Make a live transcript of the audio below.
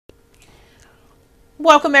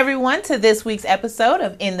Welcome everyone to this week's episode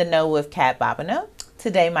of In the Know with Kat Bobineau.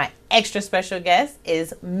 Today my extra special guest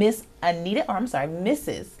is Mrs. Anita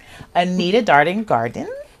Darden Garden,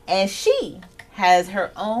 and she has her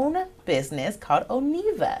own business called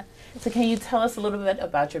Oniva. So can you tell us a little bit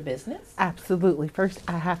about your business? Absolutely. First,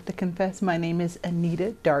 I have to confess my name is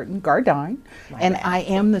Anita Darden Garden, and I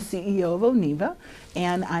am the CEO of Oniva,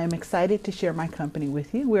 and I am excited to share my company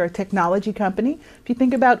with you. We're a technology company. If you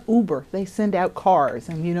think about Uber, they send out cars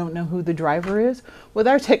and you don't know who the driver is. With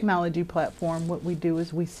our technology platform, what we do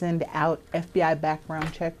is we send out FBI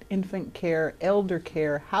background checked infant care, elder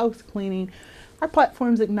care, house cleaning. Our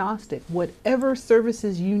platform's agnostic, whatever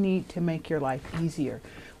services you need to make your life easier.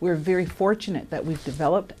 We're very fortunate that we've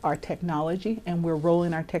developed our technology and we're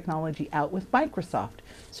rolling our technology out with Microsoft.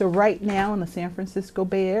 So right now in the San Francisco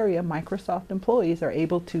Bay Area, Microsoft employees are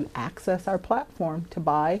able to access our platform to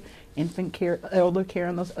buy infant care, elder care,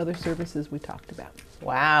 and those other services we talked about.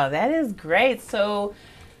 Wow, that is great. So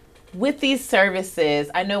with these services,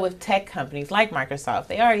 I know with tech companies like Microsoft,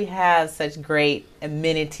 they already have such great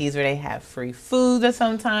amenities where they have free food or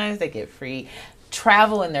sometimes they get free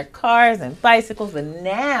travel in their cars and bicycles, but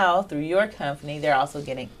now through your company they're also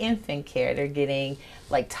getting infant care. They're getting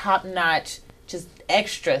like top-notch, just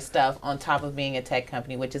extra stuff on top of being a tech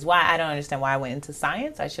company, which is why I don't understand why I went into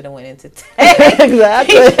science. I should have went into tech.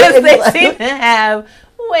 Exactly. Because they seem to have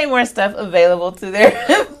way more stuff available to their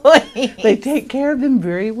employees. They take care of them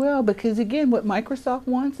very well because, again, what Microsoft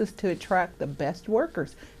wants is to attract the best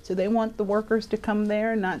workers. So they want the workers to come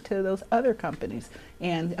there, not to those other companies.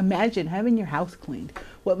 And imagine having your house cleaned.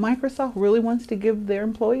 What Microsoft really wants to give their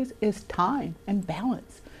employees is time and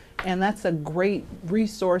balance. And that's a great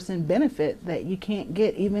resource and benefit that you can't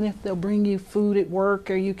get, even if they'll bring you food at work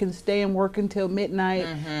or you can stay and work until midnight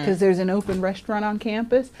because there's an open restaurant on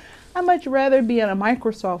campus. I'd much rather be in a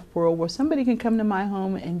Microsoft world where somebody can come to my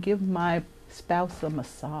home and give my spouse a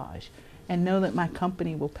massage and know that my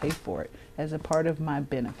company will pay for it as a part of my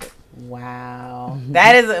benefit. Wow.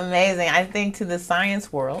 That is amazing. I think to the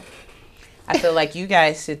science world, I feel like you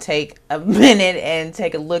guys should take a minute and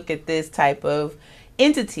take a look at this type of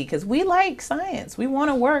entity because we like science. We want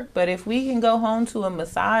to work, but if we can go home to a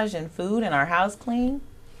massage and food and our house clean,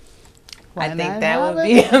 I think that would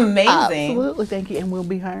be amazing. Absolutely. Thank you. And we'll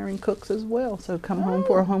be hiring cooks as well. So come home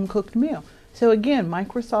for a home cooked meal. So again,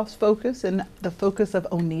 Microsoft's focus and the focus of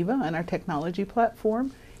Oniva and our technology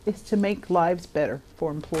platform is to make lives better for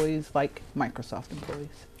employees like Microsoft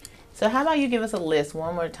employees. So how about you give us a list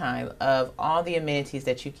one more time of all the amenities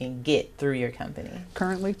that you can get through your company?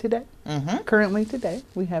 Currently today,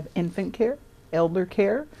 we have infant care, elder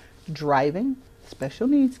care, driving, special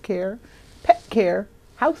needs care, pet care,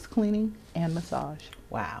 house cleaning, and massage.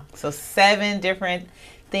 Wow. So 7 different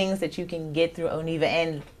things that you can get through Oniva,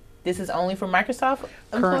 and this is only for Microsoft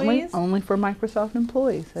employees? Currently only for Microsoft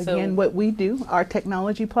employees. Again, what we do, our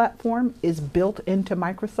technology platform is built into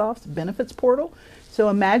Microsoft's benefits portal. So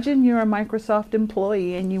imagine you're a Microsoft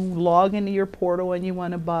employee and you log into your portal and you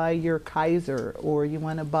want to buy your Kaiser or you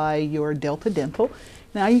want to buy your Delta Dental.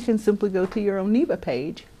 Now you can simply go to your Oniva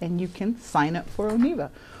page and you can sign up for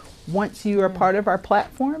Oniva. Once you are part of our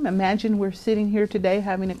platform, imagine we're sitting here today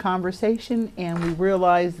having a conversation and we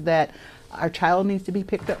realize that our child needs to be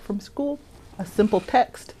picked up from school. A simple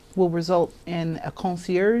text will result in a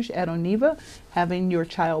concierge at Oniva having your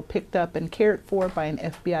child picked up and cared for by an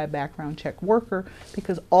FBI background check worker,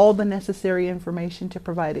 because all the necessary information to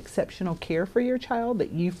provide exceptional care for your child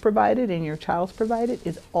that you've provided and your child's provided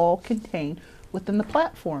is all contained within the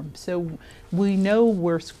platform. So we know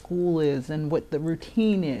where school is and what the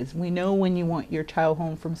routine is. We know when you want your child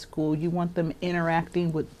home from school, you want them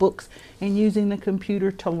interacting with books and using the computer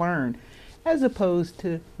to learn, as opposed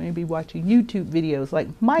to maybe watching YouTube videos like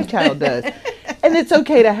my child does. And it's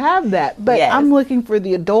okay to have that, but yes, I'm looking for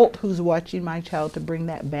the adult who's watching my child to bring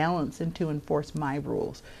that balance and to enforce my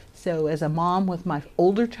rules. So as a mom with my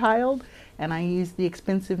older child, and I use the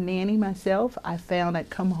expensive nanny myself, I found I'd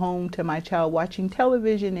come home to my child watching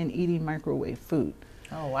television and eating microwave food.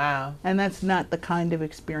 Oh, wow. And that's not the kind of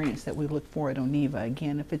experience that we look for at Oniva.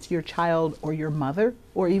 Again, if it's your child or your mother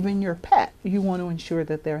or even your pet, you want to ensure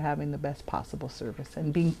that they're having the best possible service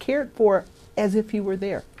and being cared for as if you were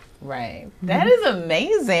there. Right. That is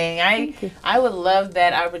amazing. I would love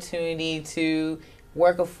that opportunity to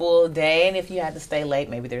work a full day, and if you had to stay late,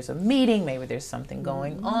 maybe there's a meeting, maybe there's something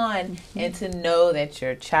going on, and to know that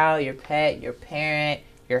your child, your pet, your parent,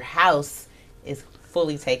 your house is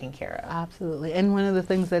fully taken care of. Absolutely. And one of the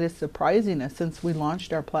things that is surprising us since we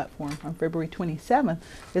launched our platform on February 27th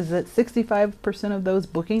is that 65% of those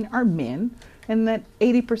booking are men and that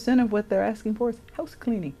 80% of what they're asking for is house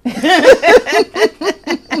cleaning.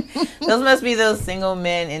 Those must be those single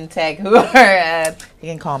men in tech who are, you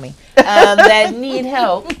can call me, that need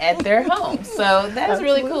help at their home. So that's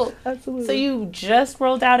really cool. Absolutely. So you just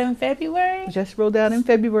rolled out in February? Just rolled out in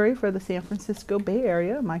February for the San Francisco Bay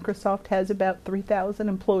Area. Microsoft has about 3,000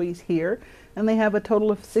 employees here, and they have a total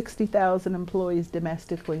of 60,000 employees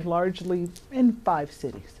domestically, largely in 5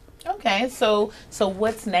 cities. Okay, so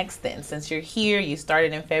what's next then? Since you're here, you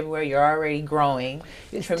started in February, you're already growing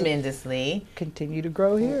tremendously. Continue to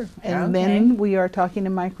grow here. And Okay. then we are talking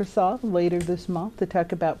to Microsoft later this month to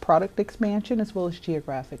talk about product expansion as well as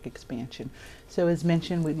geographic expansion. So as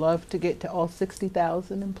mentioned, we'd love to get to all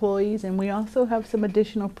 60,000 employees, and we also have some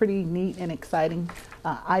additional pretty neat and exciting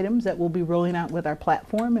items that we'll be rolling out with our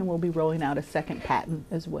platform, and we'll be rolling out a second patent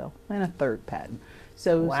as well, and a third patent.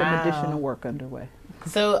 So some additional work underway.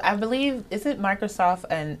 So I believe, is it Microsoft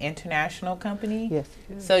an international company? Yes.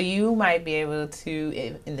 So you might be able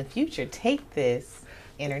to, in the future, take this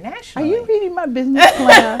Are internationally. you reading my business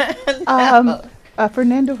plan? No.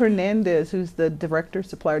 Fernando Hernandez, who's the Director of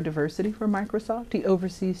Supplier Diversity for Microsoft, he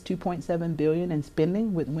oversees $2.7 billion in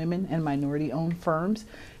spending with women and minority-owned firms.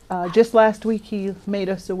 Just last week, he made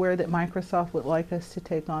us aware that Microsoft would like us to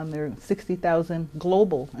take on their 60,000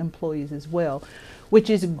 global employees as well, which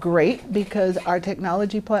is great because our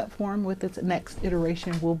technology platform with its next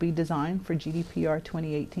iteration will be designed for GDPR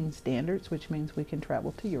 2018 standards, which means we can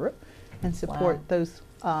travel to Europe and support those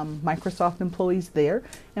Microsoft employees there.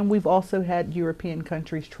 And we've also had European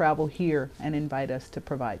countries travel here and invite us to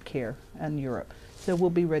provide care in Europe. So we'll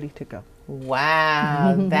be ready to go.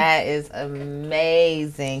 Wow, that is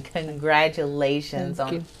amazing. Congratulations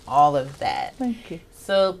on all of that. Thank you.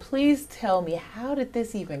 So please tell me, how did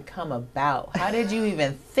this even come about? How did you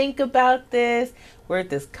even think about this? Where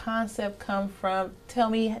did this concept come from? Tell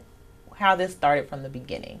me how this started from the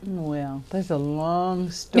beginning. Well, there's a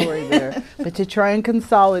long story there, but to try and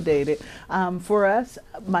consolidate it, for us,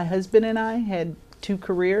 my husband and I had 2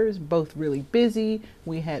 careers, both really busy.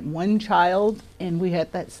 We had 1 child, and we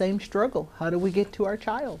had that same struggle. How do we get to our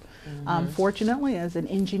child? Fortunately, as an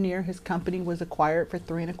engineer, his company was acquired for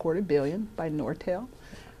 $3.25 billion by Nortel.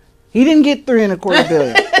 He didn't get $3.25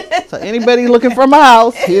 billion. So anybody looking for my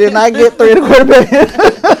house, he did not get $3.25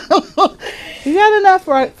 billion. He got enough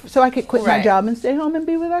so I could quit my job and stay home and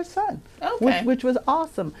be with our son, which was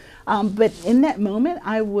awesome. But in that moment,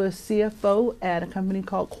 I was CFO at a company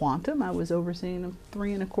called Quantum. I was overseeing a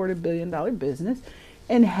 $3.25 billion business.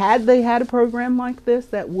 And had they had a program like this,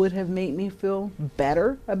 that would have made me feel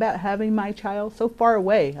better about having my child so far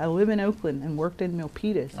away. I live in Oakland and worked in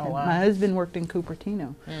Milpitas. And my husband worked in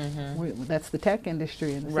Cupertino. That's the tech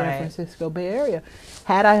industry in the San Francisco Bay Area.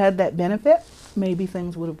 Had I had that benefit, maybe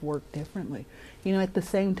things would have worked differently. You know, at the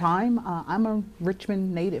same time, I'm a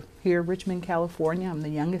Richmond native here, Richmond, California. I'm the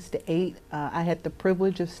youngest to 8. I had the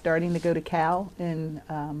privilege of starting to go to Cal when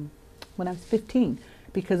I was 15.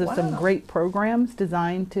 Because of some great programs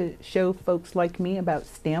designed to show folks like me about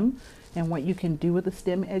STEM and what you can do with a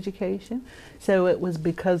STEM education. So it was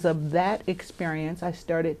because of that experience I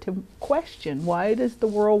started to question, why does the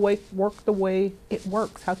world work the way it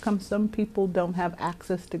works? How come some people don't have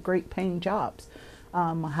access to great paying jobs?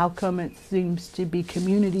 How come it seems to be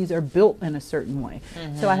communities are built in a certain way?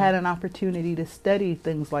 So I had an opportunity to study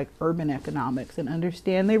things like urban economics and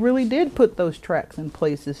understand they really did put those tracks in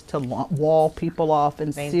places to wall people off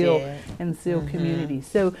and seal communities.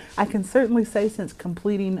 So I can certainly say, since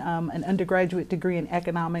completing an undergraduate degree in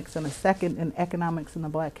economics and a second in economics in the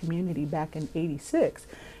Black community back in '86,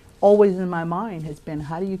 always in my mind has been,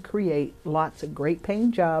 how do you create lots of great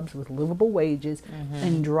paying jobs with livable wages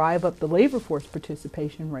and drive up the labor force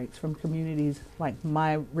participation rates from communities like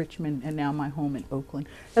my Richmond and now my home in Oakland,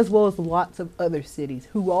 as well as lots of other cities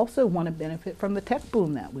who also want to benefit from the tech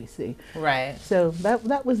boom that we see. So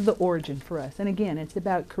that was the origin for us. And again, it's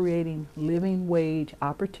about creating living wage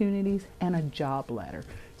opportunities and a job ladder.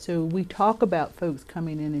 So we talk about folks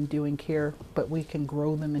coming in and doing care, but we can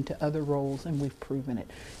grow them into other roles, and we've proven it.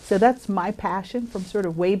 So that's my passion from sort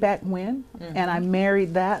of way back when, and I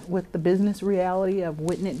married that with the business reality of,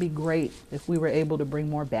 wouldn't it be great if we were able to bring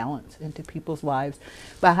more balance into people's lives?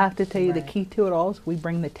 But I have to tell you, the key to it all is we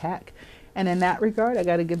bring the tech. And in that regard, I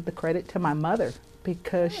got to give the credit to my mother,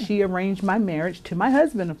 because she arranged my marriage to my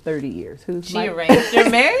husband of 30 years. She arranged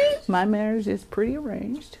your marriage? My marriage is pretty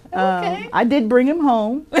arranged. I did bring him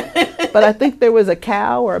home, but I think there was a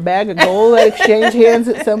cow or a bag of gold that exchanged hands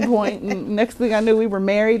at some point. And next thing I knew, we were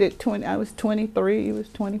married at 20. I was 23, he was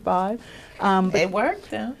 25. It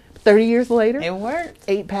worked, though. 30 years later, it worked.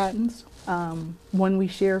 8 patents, One we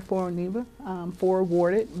share for Oniva, for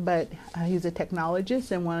awarded, but he's a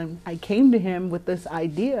technologist. And when I came to him with this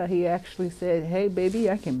idea, he actually said, "Hey, baby,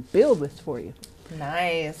 I can build this for you."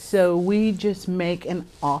 Nice. So we just make an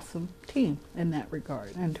awesome team in that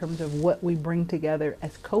regard, in terms of what we bring together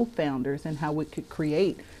as co-founders and how we could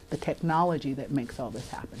create the technology that makes all this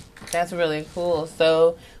happen. That's really cool.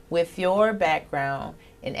 So with your background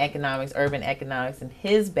in economics, urban economics, and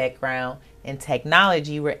his background in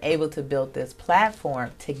technology, we're able to build this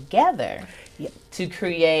platform together to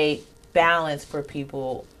create balance for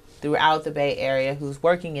people throughout the Bay Area who's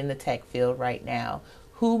working in the tech field right now,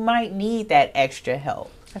 who might need that extra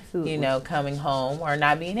help. Absolutely. You know, coming home or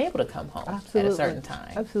not being able to come home Absolutely. at a certain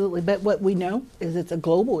time. Absolutely. But what we know is it's a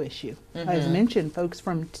global issue. As mentioned, folks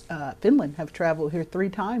from Finland have traveled here 3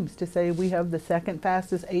 times to say we have the second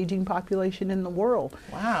fastest aging population in the world.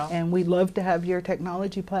 Wow. And we'd love to have your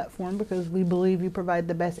technology platform because we believe you provide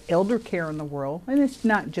the best elder care in the world. And it's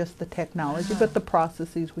not just the technology, but the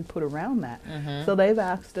processes we put around that. So they've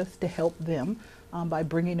asked us to help them by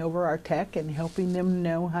bringing over our tech and helping them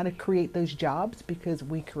know how to create those jobs, because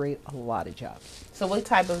we create a lot of jobs. So what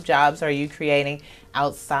type of jobs are you creating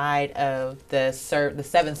outside of the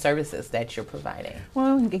 7 services that you're providing?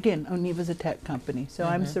 Well, again, Oniva's a tech company, so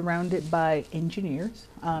I'm surrounded by engineers.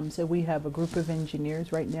 So we have a group of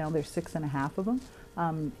engineers right now. There's 6.5 of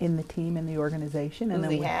them in the team, in the organization. And then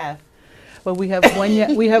we have. Well, we have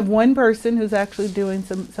one. We have one person who's actually doing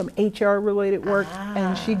some HR related work,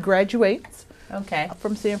 and she graduates. Okay.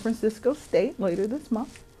 From San Francisco State later this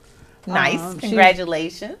month. Nice.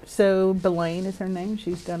 Congratulations. So Belaine is her name.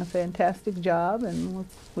 She's done a fantastic job, and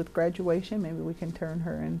with graduation, maybe we can turn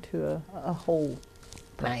her into a whole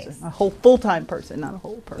person. Nice. A whole full-time person, not a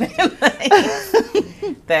whole person.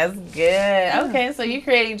 That's good. Okay, so you're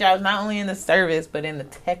creating jobs not only in the service, but in the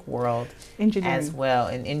tech world as well,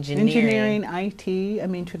 in engineering. IT. I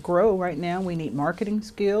mean, to grow right now, we need marketing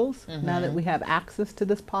skills. Now that we have access to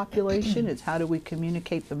this population, it's how do we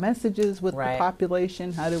communicate the messages with the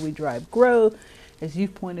population? How do we drive growth? As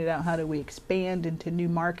you've pointed out, how do we expand into new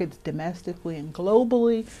markets domestically and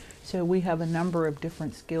globally? So we have a number of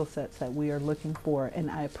different skill sets that we are looking for.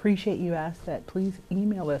 And I appreciate you asked that. Please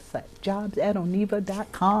email us at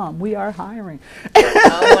jobs@oniva.com. We are hiring.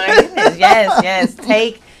 Oh my goodness. Yes.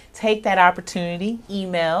 Take that opportunity,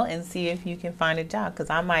 email, and see if you can find a job,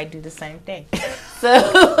 because I might do the same thing.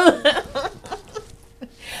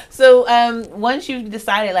 So once you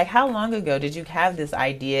decided, like, how long ago did you have this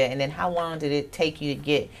idea, and then how long did it take you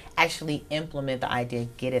to actually implement the idea,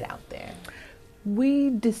 get it out there? We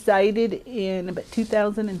decided in about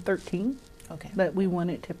 2013 that we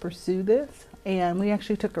wanted to pursue this. And we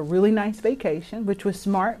actually took a really nice vacation, which was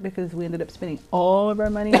smart because we ended up spending all of our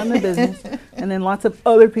money on the business and then lots of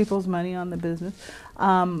other people's money on the business.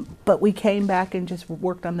 But we came back and just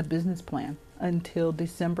worked on the business plan until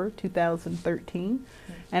December 2013.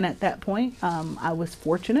 And at that point, I was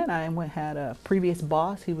fortunate. I had a previous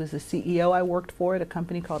boss. He was the CEO I worked for at a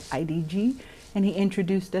company called IDG. And he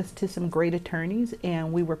introduced us to some great attorneys,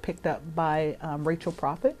 and we were picked up by Rachel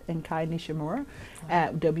Prophet and Kai Nishimura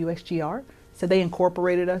at WSGR. So they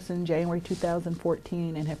incorporated us in January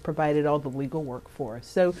 2014 and have provided all the legal work for us.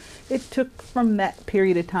 So it took from that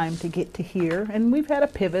period of time to get to here. And we've had a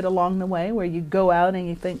pivot along the way where you go out and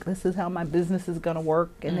you think, this is how my business is going to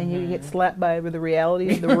work. And then you get slapped by the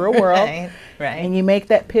reality of the real world. And you make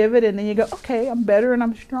that pivot, and then you go, okay, I'm better and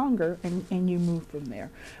I'm stronger. And you move from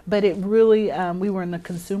there. But it really, we were in the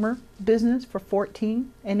consumer business for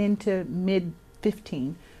 14 and into mid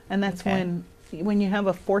 15. And that's when you have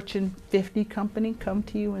a Fortune 50 company come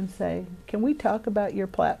to you and say, can we talk about your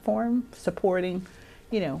platform supporting,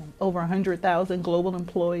 over 100,000 global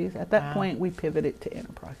employees? At that point, we pivoted to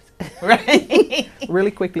enterprise. Right.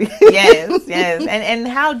 Really quickly. Yes. And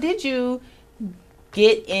how did you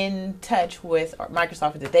get in touch with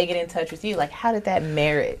Microsoft? Did they get in touch with you? Like, how did that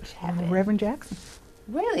marriage happen? Reverend Jackson.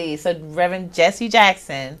 Really? So Reverend Jesse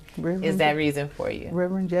Jackson is that reason for you?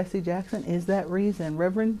 Reverend Jesse Jackson is that reason.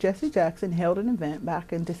 Reverend Jesse Jackson held an event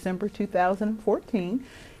back in December 2014,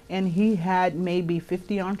 and he had maybe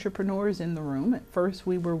 50 entrepreneurs in the room. At first,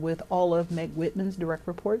 we were with all of Meg Whitman's direct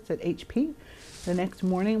reports at HP. The next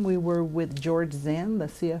morning, we were with George Zinn, the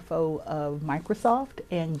CFO of Microsoft,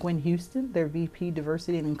 and Gwen Houston, their VP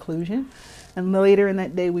Diversity and Inclusion. And later in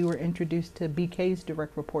that day, we were introduced to BK's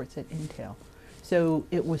direct reports at Intel. So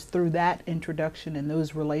it was through that introduction and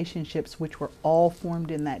those relationships, which were all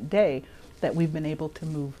formed in that day, that we've been able to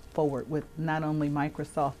move forward with not only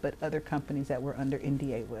Microsoft, but other companies that we're under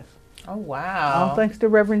NDA with. Oh, All wow. thanks to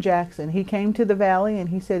Reverend Jackson. He came to the Valley and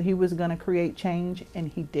he said he was going to create change, and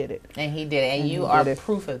he did it. And he did it. And And you he are did it.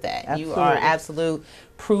 proof of that. You Absolutely. are absolute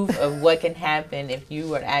proof of what can happen if you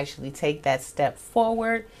were to actually take that step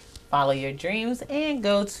forward, follow your dreams, and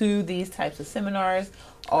go to these types of seminars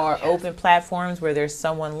or open platforms where there's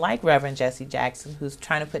someone like Reverend Jesse Jackson who's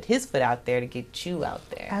trying to put his foot out there to get you out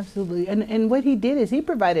there. Absolutely. And what he did is he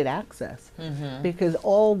provided access, because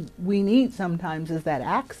all we need sometimes is that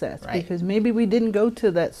access, Right. because maybe we didn't go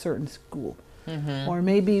to that certain school, or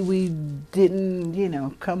maybe we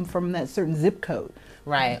didn't, come from that certain zip code.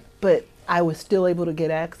 Right. But I was still able to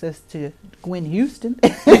get access to Gwen Houston,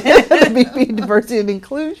 VP Diversity and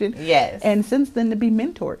Inclusion. Yes. And since then to be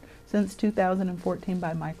mentored since 2014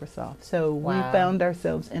 by Microsoft. So we Wow. found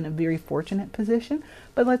ourselves in a very fortunate position.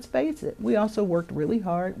 But let's face it, we also worked really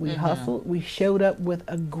hard. We hustled. We showed up with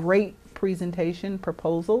a great presentation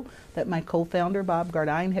proposal that my co-founder Bob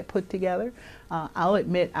Gardine had put together. I'll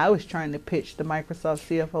admit I was trying to pitch the Microsoft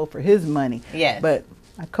CFO for his money. Yes. But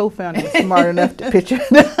my co-founder was smart enough to pitch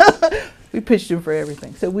it. We pitched him for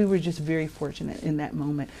everything. So we were just very fortunate in that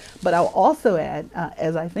moment. But I'll also add,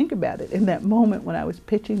 as I think about it, in that moment when I was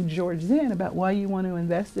pitching George Zinn about why you want to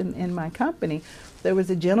invest in my company, there was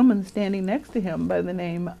a gentleman standing next to him by the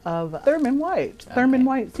name of Thurman White. Okay. Thurman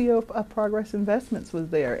White, CEO of Progress Investments, was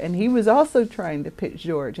there. And he was also trying to pitch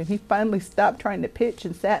George. And he finally stopped trying to pitch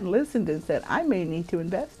and sat and listened and said, I may need to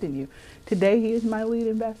invest in you. Today, he is my lead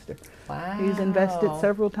investor. Wow. He's invested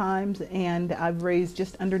several times, and I've raised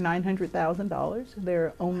just under $900,000. There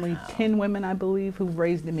are only 10 women, I believe, who've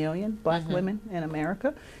raised $1 million, Black women in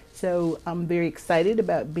America. So I'm very excited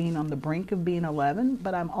about being on the brink of being 11,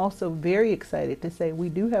 but I'm also very excited to say we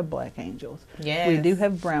do have Black angels. Yes. We do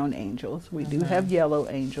have brown angels. We do have yellow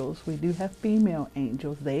angels. We do have female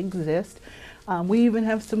angels. They exist. We even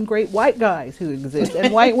have some great white guys who exist,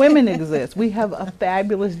 and white women exist. We have a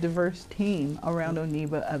fabulous, diverse team around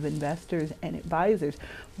Oniba of investors and advisors,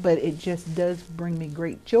 but it just does bring me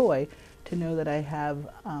great joy to know that I have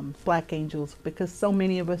Black angels, because so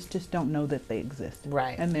many of us just don't know that they exist.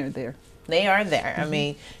 Right. And they're there. They are there. I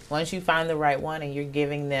mean, once you find the right one and you give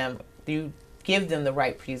them the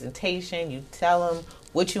right presentation, you tell them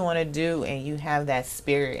what you want to do, and you have that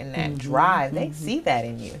spirit and that drive, they see that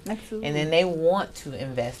in you. Absolutely. And then they want to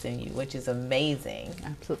invest in you, which is amazing.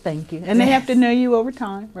 Absolutely. Thank you. And they have to know you over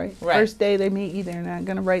time, right? Right. First day they meet you, they're not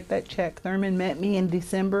going to write that check. Thurman met me in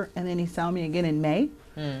December, and then he saw me again in May.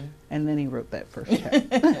 And then he wrote that first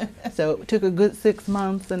check. So it took a good 6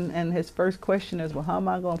 months, and his first question is, well, how am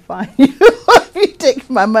I going to find you if you take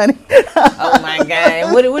my money? Oh my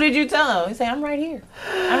God. What did you tell him? He said, I'm right here.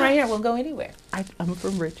 I'm right here. We'll go anywhere. I'm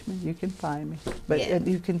from Richmond. You can find me. But Yeah.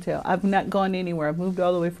 you can tell. I've not gone anywhere. I've moved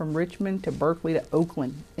all the way from Richmond to Berkeley to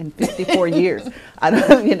Oakland in 54 years. I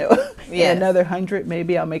don't, Yes. in another 100,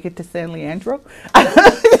 maybe I'll make it to San Leandro.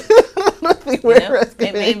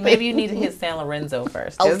 Maybe you need to hit San Lorenzo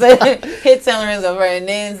first. Oh, Just hit San Lorenzo first, and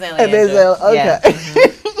then San And then Leandro. okay.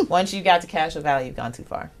 Yeah. Once you got to Castro Valley, you've gone too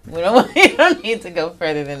far. We don't need to go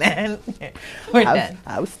further than that. We're done.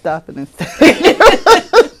 I was stopping and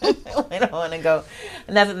We don't want to go.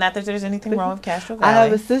 Not that there's anything wrong with Castro Valley. I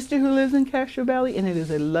have a sister who lives in Castro Valley, and it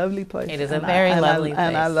is a lovely place. It is a And very lovely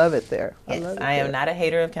And I place. love it there. Yes, I am not a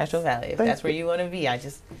hater of Castro Valley. If Thank that's where you. you want to be, I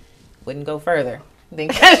just wouldn't go further than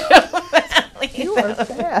Castro Valley. You are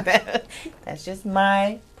fast. That's just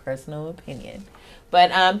my personal opinion.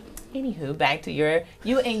 But anywho, back to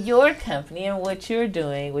you and your company and what you're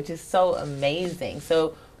doing, which is so amazing.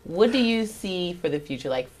 So what do you see for the future,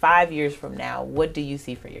 like 5 years from now? What do you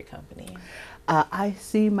see for your company? I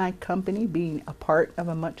see my company being a part of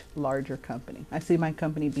a much larger company. I see my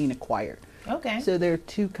company being acquired. Okay. So there are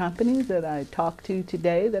 2 companies that I talked to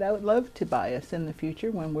today that I would love to buy us in the future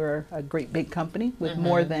when we're a great big company with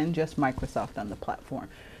more than just Microsoft on the platform.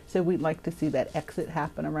 So we'd like to see that exit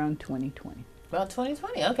happen around 2020. Well,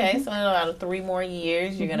 2020. Okay, so in about 3 more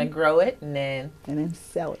years, you're gonna grow it, and then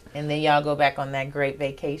Sell it. y'all go back on that great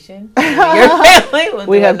vacation. Your family will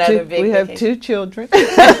We do have another 2. big We have vacation. 2 children.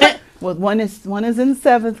 Well, one is in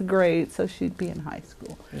 7th grade, so she'd be in high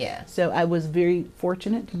school. Yeah. So I was very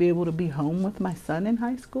fortunate to be able to be home with my son in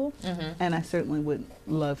high school, and I certainly would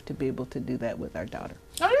love to be able to do that with our daughter.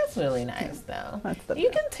 Oh, that's really nice, though. That's the You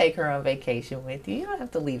best. can take her on vacation with you. You don't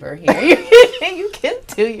have to leave her here. You can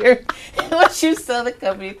do once you sell the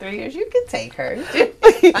company 3 years, you can take her.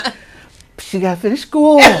 She got to finish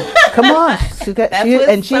school. Come on. That's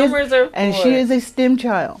what summers are And for. she is a STEM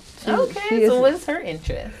child. Okay, so what's her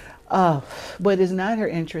interest? But it's not her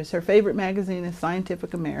interest. Her favorite magazine is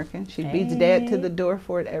Scientific American. She beats Dad to the door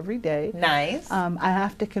for it every day. Nice. I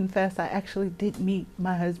have to confess, I actually did meet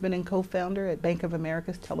my husband and co-founder at Bank of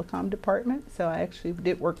America's telecom department. So I actually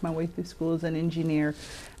did work my way through school as an engineer,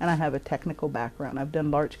 and I have a technical background. I've done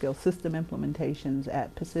large-scale system implementations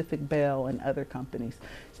at Pacific Bell and other companies.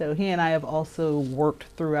 So he and I have also worked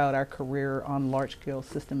throughout our career on large-scale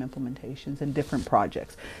system implementations and different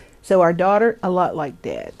projects. So our daughter, a lot like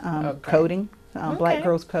Dad, coding, Black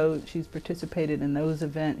Girls Code. She's participated in those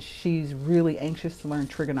events. She's really anxious to learn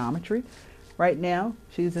trigonometry. Right now,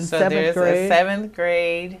 she's in 7th grade. So there's a 7th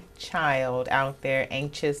grade child out there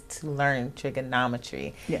anxious to learn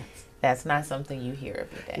trigonometry. Yes. That's not something you hear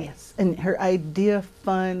every day. Yes. And her idea of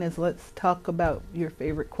fun is, let's talk about your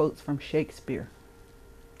favorite quotes from Shakespeare.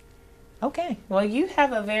 Okay. Well, you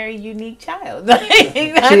have a very unique child.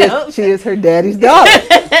 She is her daddy's daughter.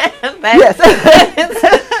 Yes.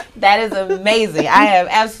 That is amazing. I have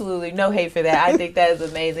absolutely no hate for that. I think that is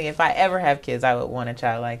amazing. If I ever have kids, I would want a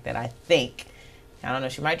child like that, I think. I don't know.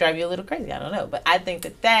 She might drive you a little crazy. I don't know. But I think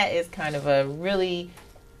that that is kind of a really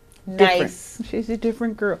nice. Different. She's a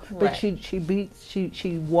different girl. But right.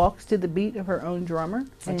 she walks to the beat of her own drummer.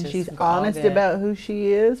 And she's honest about who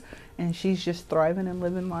she is. And she's just thriving and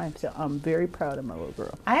living life. So I'm very proud of my little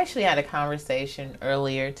girl. I actually had a conversation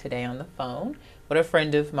earlier today on the phone with a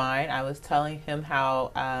friend of mine. I was telling him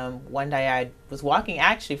how one day I was walking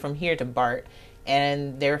actually from here to BART,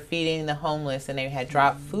 and they were feeding the homeless, and they had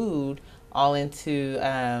dropped food all into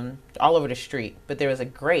all over the street. But there was a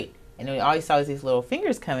grate, and all you saw was these little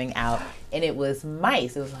fingers coming out, and it was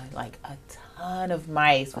mice. It was like a ton of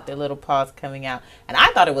mice with their little paws coming out. And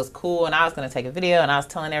I thought it was cool, and I was going to take a video, and I was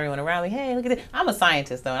telling everyone around me, hey, look at this. I'm a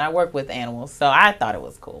scientist, though, and I work with animals, so I thought it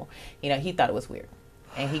was cool. You know, he thought it was weird,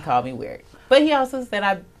 and he called me weird. But he also said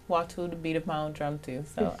I walk to the beat of my own drum, too,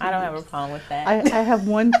 so I don't have a problem with that. I have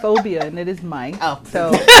one phobia, and it is mice. Oh.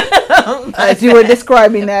 So as you were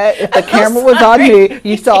describing that, if the camera was on me,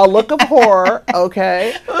 you saw a look of horror,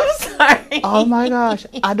 okay? I'm sorry. Oh, my gosh.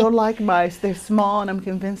 I don't like mice. They're small, and I'm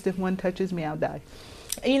convinced if one touches me, I'll die.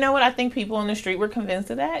 You know what? I think people on the street were convinced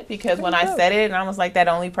of that, because when I said it, and I was like that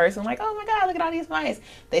only person, like, oh my God, look at all these mice.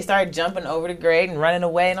 They started jumping over the grate and running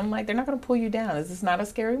away, and I'm like, they're not going to pull you down. This is not a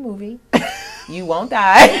scary movie. You won't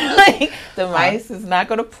die. Like, the mice is not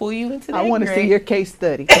going to pull you into that I want to see your case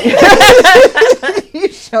study. You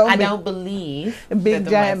show me. I don't believe a big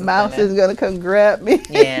giant mouse is going to come grab me.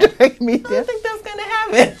 Yeah. Take me I don't think that's going to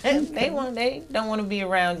happen. They don't want to be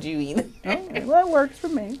around you either. Okay. Well, it works for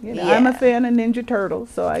me. You know, yeah. I'm a fan of Ninja Turtles,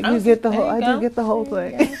 so I do get the whole. I do get the whole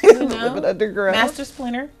thing. Living underground. Master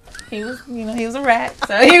Splinter, he was a rat,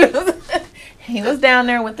 so he was down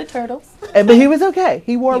there with the turtles. But he was okay.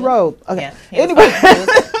 He wore a robe. Okay. Yeah, anyway.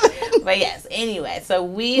 But yes. Anyway, so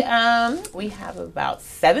we have about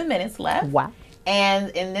 7 minutes left. Wow. And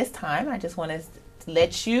in this time, I just want to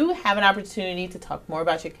let you have an opportunity to talk more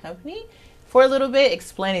about your company for a little bit,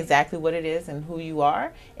 explain exactly what it is and who you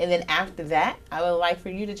are. And then after that, I would like for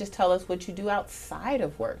you to just tell us what you do outside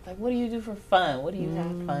of work. Like, what do you do for fun? What do you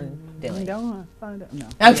have fun doing? We don't want to find out. No.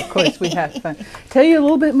 Okay. Of course, we have fun. Tell you a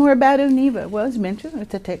little bit more about Oniva. Well, as mentioned,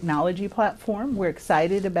 it's a technology platform. We're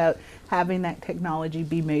excited about having that technology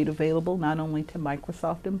be made available not only to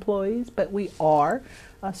Microsoft employees, but we are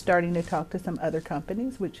starting to talk to some other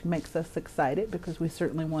companies, which makes us excited because we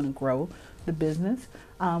certainly want to grow the business.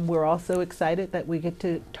 We're also excited that we get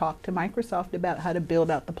to talk to Microsoft about how to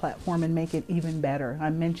build out the platform and make it even better.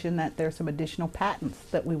 I mentioned that there's some additional patents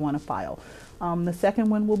that we want to file. The second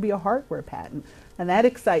one will be a hardware patent. And that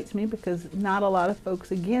excites me because not a lot of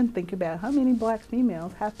folks, again, think about how many black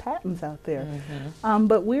females have patents out there. Mm-hmm.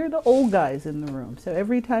 But we're the old guys in the room. So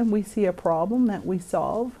every time we see a problem that we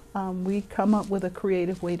solve, we come up with a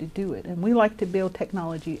creative way to do it. And we like to build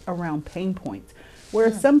technology around pain points.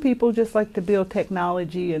 Whereas some people just like to build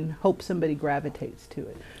technology and hope somebody gravitates to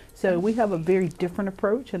it. So we have a very different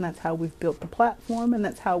approach, and that's how we've built the platform, and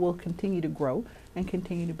that's how we'll continue to grow and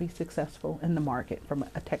continue to be successful in the market from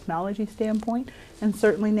a technology standpoint, and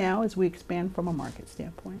certainly now as we expand from a market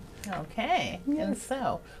standpoint. Okay. Yes. And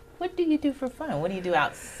so, what do you do for fun? What do you do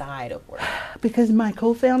outside of work? Because my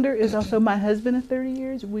co-founder is also my husband of 30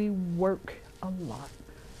 years, we work a lot.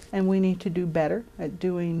 And we need to do better at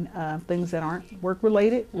doing things that aren't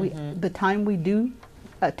work-related. The time we do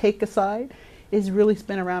take aside is really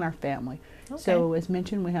spent around our family. Okay. So as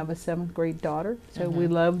mentioned, we have a 7th grade daughter. So we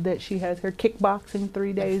love that she has her kickboxing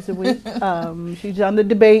 3 days a week. She's on the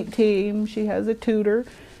debate team. She has a tutor.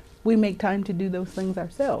 We make time to do those things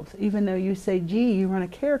ourselves. Even though you say, gee, you run a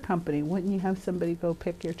care company, wouldn't you have somebody go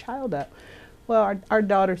pick your child up? Well, our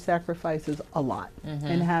daughter sacrifices a lot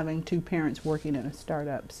in having two parents working in a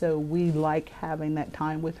startup. So we like having that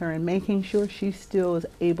time with her and making sure she still is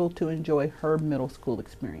able to enjoy her middle school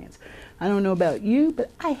experience. I don't know about you,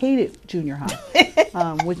 but I hated junior high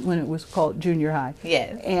when it was called junior high.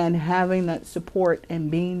 Yes. And having that support and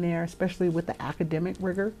being there, especially with the academic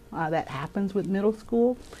rigor that happens with middle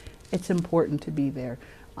school, it's important to be there.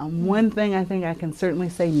 One thing I think I can certainly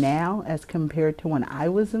say now as compared to when I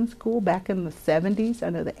was in school back in the 70s, I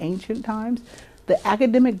know the ancient times, the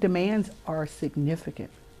academic demands are significant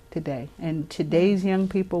today. And today's young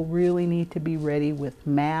people really need to be ready with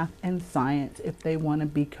math and science if they want to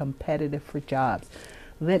be competitive for jobs.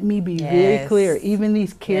 Let me be very clear, even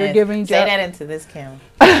these caregiving jobs. Say that into this camera.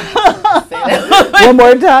 One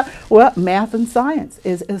more time. Well, math and science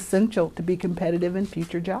is essential to be competitive in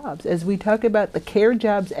future jobs. As we talk about the care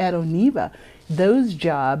jobs at Oniva, those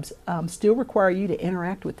jobs still require you to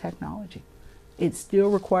interact with technology. It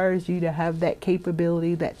still requires you to have that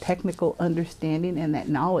capability, that technical understanding, and that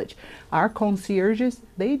knowledge. Our concierges,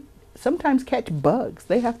 they sometimes catch bugs.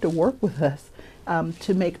 They have to work with us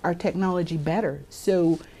to make our technology better.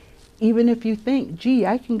 So even if you think, gee,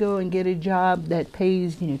 I can go and get a job that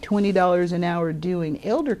pays, $20 an hour doing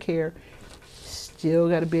elder care, still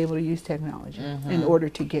got to be able to use technology in order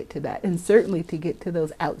to get to that. And certainly to get to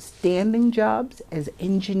those outstanding jobs as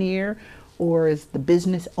engineer or as the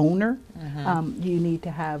business owner, you need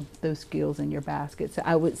to have those skills in your basket. So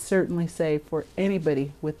I would certainly say for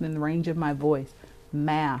anybody within the range of my voice,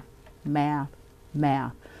 math, math,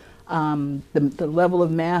 math. The level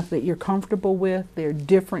of math that you're comfortable with. There are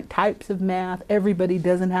different types of math. Everybody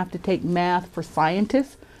doesn't have to take math for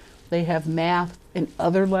scientists. They have math in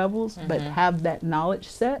other levels, but have that knowledge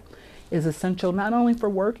set is essential not only for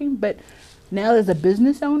working, but now as a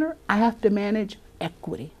business owner, I have to manage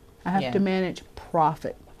equity. I have to manage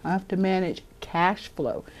profit. I have to manage cash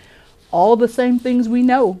flow. All the same things we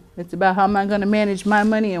know. It's about how am I going to manage my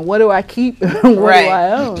money and what do I keep and what do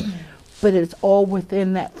I own. But it's all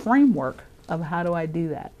within that framework of how do I do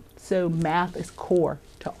that. So math is core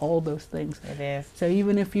to all those things. It is. So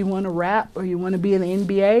even if you want to rap or you want to be in the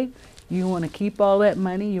NBA, you want to keep all that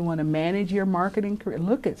money, you want to manage your marketing career.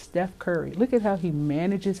 Look at Steph Curry. Look at how he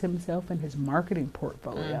manages himself and his marketing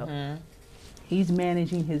portfolio. He's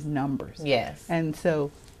managing his numbers. Yes. And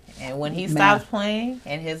so. And when he stops playing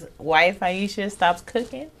and his wife Aisha stops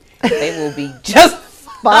cooking, they will be just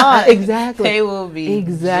fine. Exactly. They will be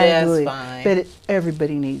just fine. But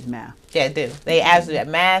everybody needs math. Yeah, they do. They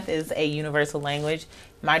absolutely. Math is a universal language.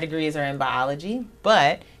 My degrees are in biology,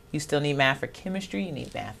 but you still need math for chemistry. You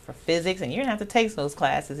need math for physics, and you're gonna have to take those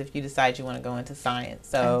classes if you decide you want to go into science.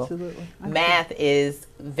 So, absolutely. Math is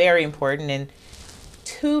very important. In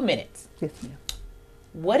 2 minutes, yes, ma'am.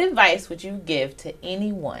 What advice would you give to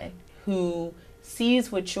anyone who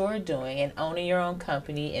sees what you're doing and owning your own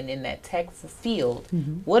company and in that tech field?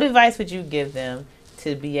 What advice would you give them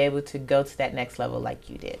to be able to go to that next level like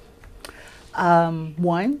you did?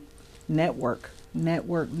 One, network. I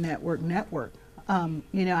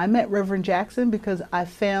met Reverend Jackson because I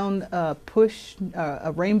found a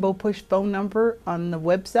Rainbow Push phone number on the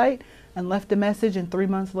website and left a message, and 3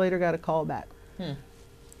 months later got a call back.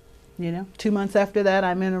 2 months after that,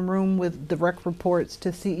 I'm in a room with direct reports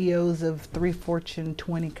to CEOs of 3 Fortune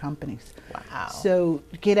 20 companies. Wow. So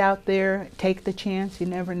get out there, take the chance, you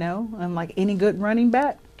never know. And like any good running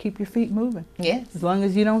back, keep your feet moving. Yes. As long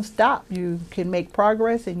as you don't stop, you can make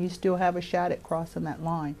progress and you still have a shot at crossing that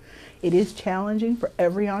line. It is challenging for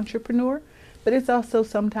every entrepreneur, but it's also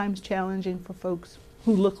sometimes challenging for folks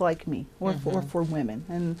who look like me or for women.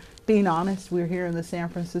 And being honest, we're here in the San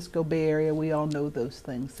Francisco Bay Area. We all know those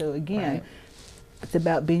things. So again, it's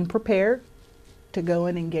about being prepared to go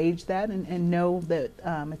and engage that and know that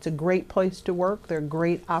it's a great place to work. There are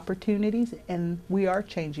great opportunities, and we are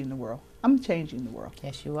changing the world. I'm changing the world.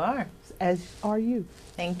 Yes, you are. As are you.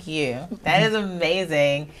 Thank you. That is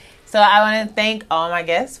amazing. So I want to thank all my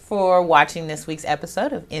guests for watching this week's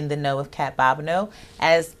episode of In the Know with Kat Bobineau.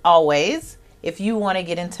 As always, if you want to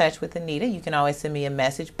get in touch with Anita, you can always send me a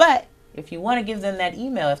message. But if you want to give them that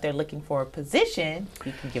email, if they're looking for a position,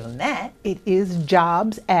 you can give them that. It is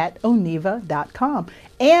jobs@oniva.com.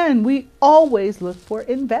 And we always look for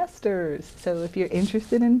investors. So if you're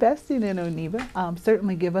interested in investing in Oniva,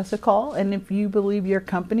 certainly give us a call. And if you believe your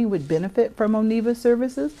company would benefit from Oniva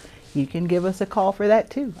services, you can give us a call for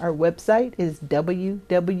that too. Our website is www.oniva.com.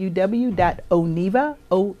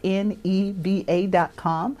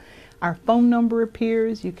 Our phone number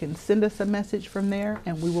appears. You can send us a message from there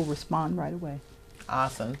and we will respond right away.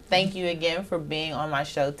 Awesome. Thank you again for being on my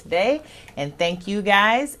show today. And thank you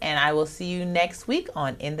guys. And I will see you next week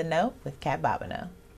on In the Know with Kat Bobineau.